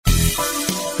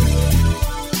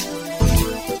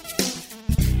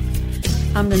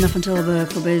I'm Linda van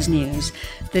Tilburg for BizNews.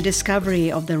 The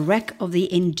discovery of the wreck of the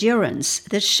Endurance,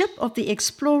 the ship of the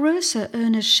explorer Sir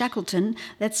Ernest Shackleton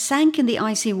that sank in the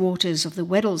icy waters of the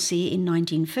Weddell Sea in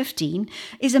 1915,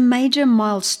 is a major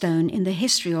milestone in the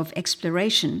history of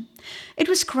exploration. It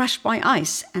was crushed by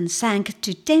ice and sank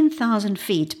to 10,000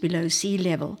 feet below sea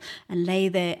level and lay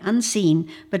there unseen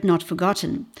but not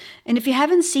forgotten. And if you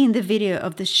haven't seen the video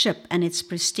of the ship and its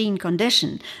pristine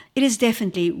condition, it is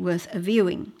definitely worth a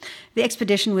viewing. The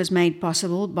expedition was made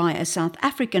possible by a South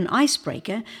African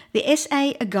icebreaker, the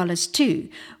SA Agulhas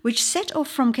II, which set off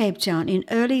from Cape Town in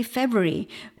early February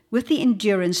with the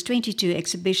Endurance22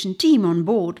 Expedition team on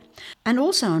board. And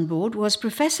also on board was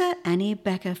Professor Annie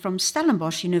Bekker from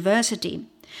Stellenbosch University.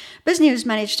 BizNews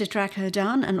managed to track her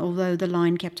down, and although the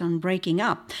line kept on breaking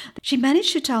up, she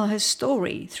managed to tell her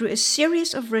story through a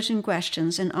series of written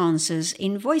questions and answers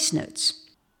in voice notes.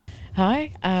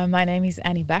 Hi, my name is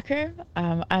Annie Bekker.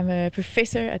 I'm a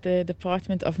professor at the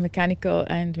Department of Mechanical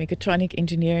and Mechatronic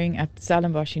Engineering at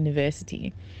Stellenbosch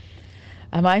University.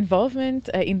 My involvement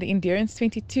in the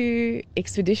Endurance22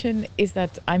 Expedition is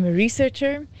that I'm a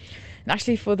researcher. And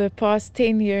actually for the past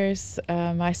 10 years,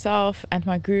 myself and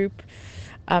my group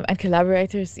and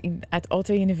collaborators at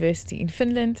Aalto University in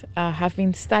Finland have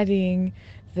been studying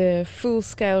the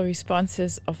full-scale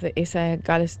responses of the SA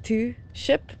Agulhas II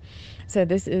ship. So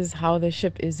this is how the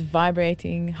ship is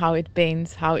vibrating, how it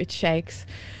bends, how it shakes,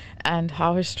 and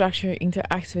how her structure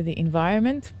interacts with the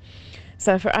environment.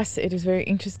 So for us, it is very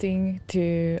interesting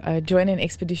to join an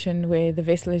expedition where the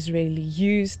vessel is really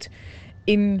used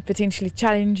in potentially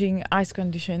challenging ice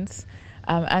conditions,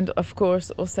 and of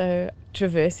course also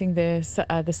traversing the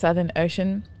Southern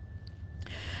Ocean,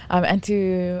 and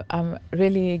to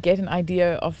really get an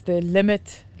idea of the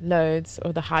limit loads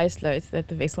or the highest loads that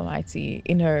the vessel might see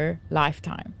in her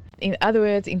lifetime. In other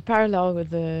words, in parallel with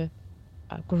the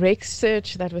wreck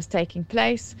search that was taking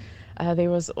place, there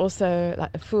was also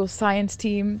a full science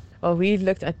team. Well, we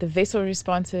looked at the vessel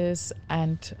responses,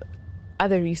 and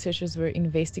other researchers were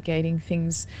investigating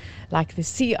things like the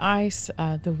sea ice,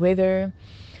 the weather,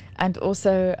 and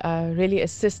also really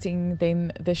assisting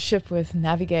then the ship with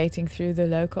navigating through the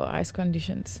local ice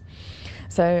conditions.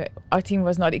 So our team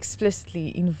was not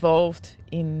explicitly involved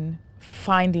in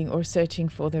finding or searching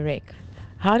for the wreck.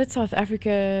 How did South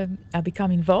Africa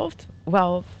become involved?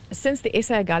 Well, since the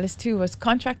SA Agulhas II was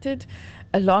contracted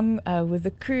along with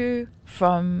the crew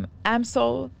from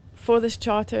AMSOL for this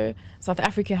charter, South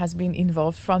Africa has been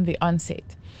involved from the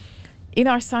onset. In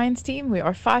our science team, we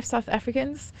are 5 South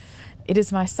Africans. It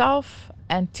is myself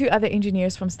and 2 other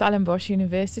engineers from Stellenbosch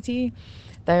University.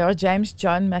 They are James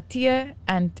John Mathieu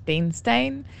and Ben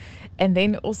Steyn. And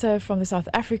then also from the South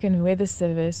African Weather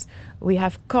Service, we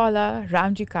have Carla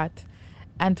Ramjikat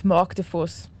and Mark de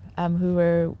Vos, who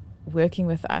were working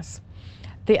with us.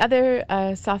 The other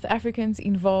South Africans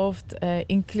involved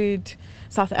include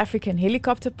South African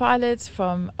helicopter pilots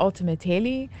from Ultimate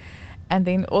Heli, and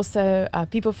then also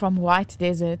people from White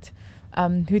Desert,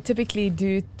 who typically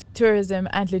do tourism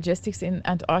and logistics in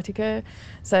Antarctica.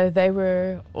 So they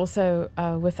were also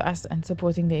with us and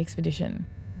supporting the expedition.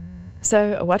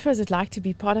 So what was it like to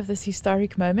be part of this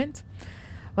historic moment?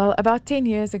 Well, about 10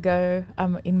 years ago,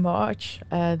 in March,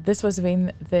 this was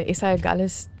when the SA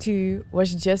Agulhas II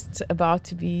was just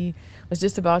about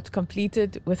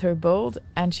completed with her build,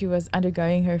 and she was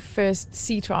undergoing her first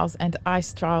sea trials and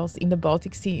ice trials in the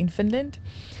Baltic Sea in Finland.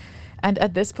 And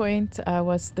at this point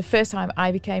was the first time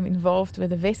I became involved with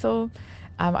the vessel.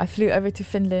 I flew over to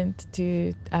Finland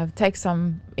to take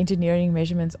some engineering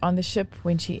measurements on the ship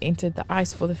when she entered the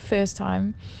ice for the first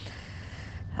time.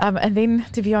 And then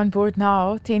to be on board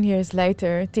now, 10 years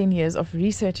later, 10 years of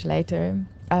research later,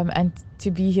 and to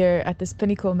be here at this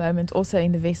pinnacle moment also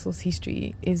in the vessel's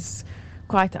history is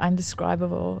quite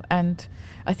indescribable. And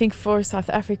I think for South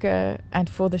Africa and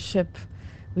for the ship,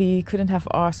 we couldn't have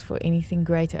asked for anything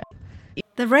greater.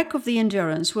 The wreck of the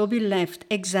Endurance will be left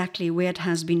exactly where it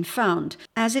has been found,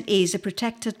 as it is a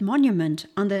protected monument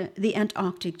under the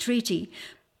Antarctic Treaty.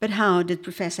 But how did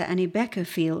Professor Annie Bekker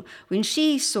feel when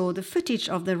she saw the footage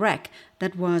of the wreck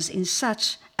that was in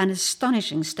such an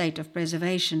astonishing state of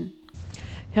preservation?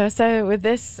 Yeah, so with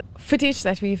this footage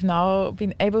that we've now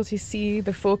been able to see,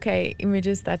 the 4K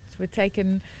images that were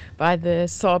taken by the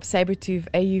Saab Sabertooth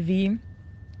AUV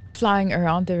flying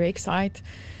around the wreck site,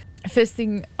 first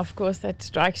thing, of course, that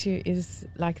strikes you is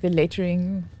like the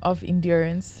lettering of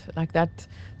Endurance, like that,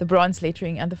 the bronze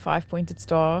lettering and the 5-pointed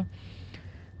star,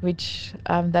 which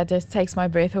that just takes my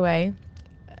breath away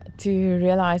to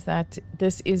realize that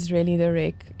this is really the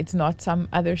wreck. It's not some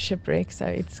other shipwreck, so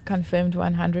it's confirmed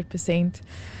 100%.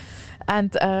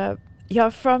 And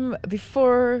from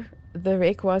before the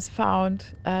wreck was found,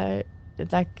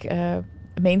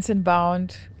 Manson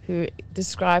bound, who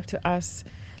described to us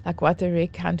like what the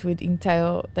wreck hunt would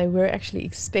entail. They were actually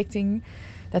expecting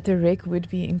that the wreck would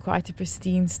be in quite a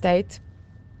pristine state.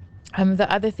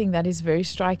 The other thing that is very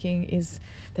striking is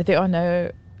that there are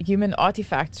no human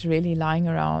artifacts really lying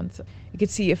around. You could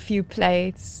see a few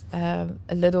plates, a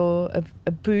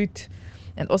boot,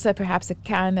 and also perhaps a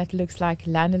can that looks like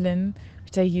lanolin,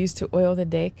 which they use to oil the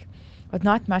deck, but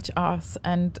not much else.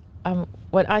 And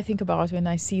what I think about when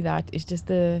I see that is just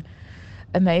the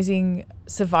amazing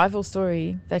survival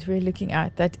story that we're looking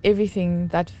at, that everything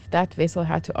that that vessel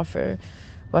had to offer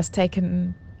was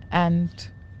taken and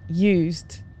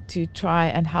used to try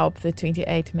and help the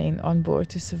 28 men on board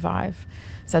to survive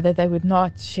so that they would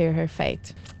not share her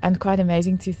fate. And quite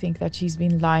amazing to think that she's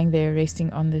been lying there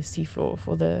resting on the seafloor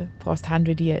for the past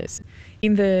 100 years.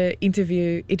 In the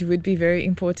interview, it would be very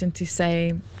important to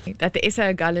say that the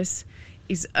SA Agulhas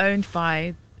is owned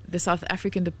by the South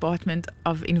African Department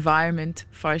of Environment,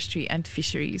 Forestry and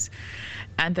Fisheries,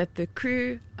 and that the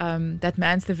crew that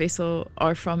mans the vessel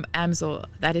are from AMSL,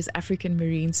 that is African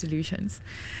Marine Solutions,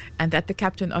 and that the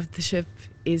captain of the ship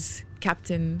is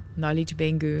Captain Knowledge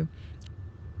Bengu,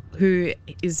 who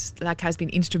has been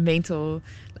instrumental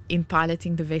in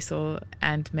piloting the vessel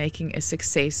and making a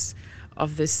success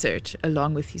of this search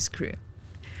along with his crew.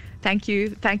 Thank you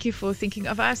for thinking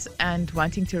of us and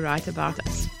wanting to write about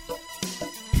us.